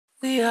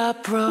We are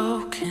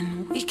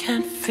broken, we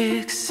can't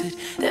fix it.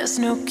 There's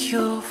no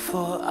cure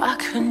for our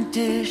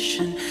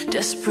condition.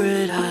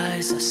 Desperate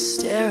eyes are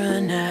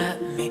staring at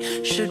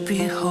me. Should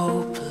be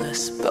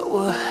hopeless, but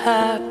we're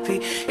happy.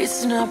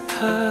 It's not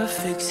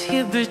perfect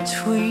here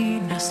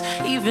between us.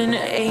 Even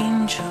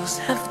angels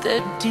have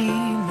their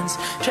demons.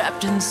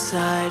 Trapped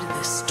inside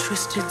this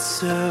twisted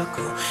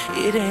circle.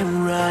 It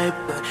ain't right,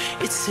 but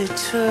it's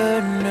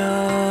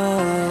eternal.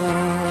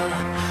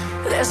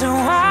 There's a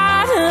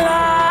white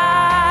light,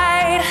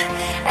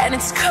 and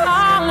it's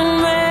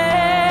calling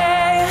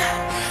me,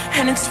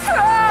 and it's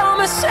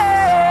promising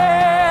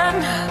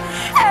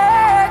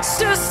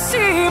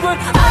ecstasy. But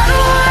I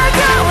don't wanna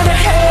go to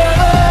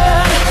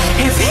heaven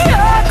if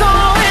you're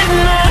going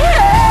to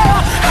hell.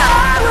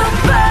 I will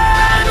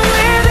burn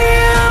with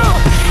you,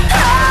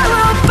 I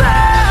will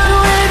burn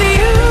with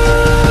you.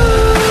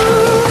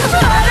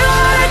 I don't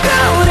wanna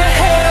go to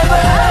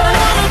heaven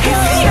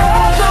if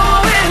you're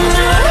going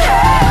to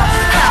hell.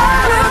 I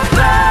will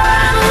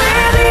burn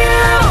with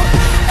you,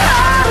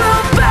 I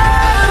will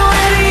burn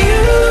with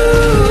you.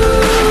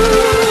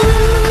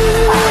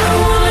 I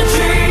don't wanna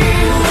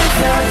dream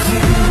without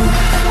you,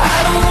 I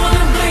don't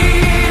wanna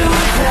bleed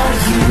without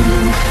you.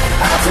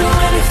 I'll do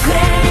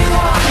anything you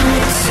want me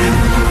to,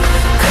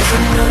 'cause I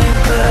know you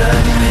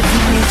burn with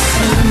me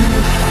too.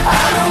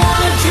 I don't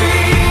wanna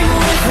dream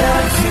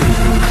without you,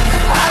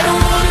 I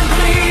don't wanna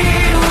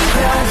bleed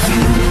without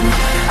you.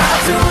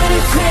 I'll do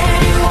anything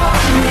you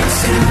want me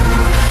to,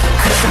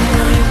 'cause I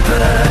know you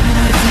burn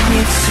with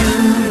me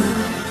too.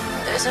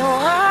 There's a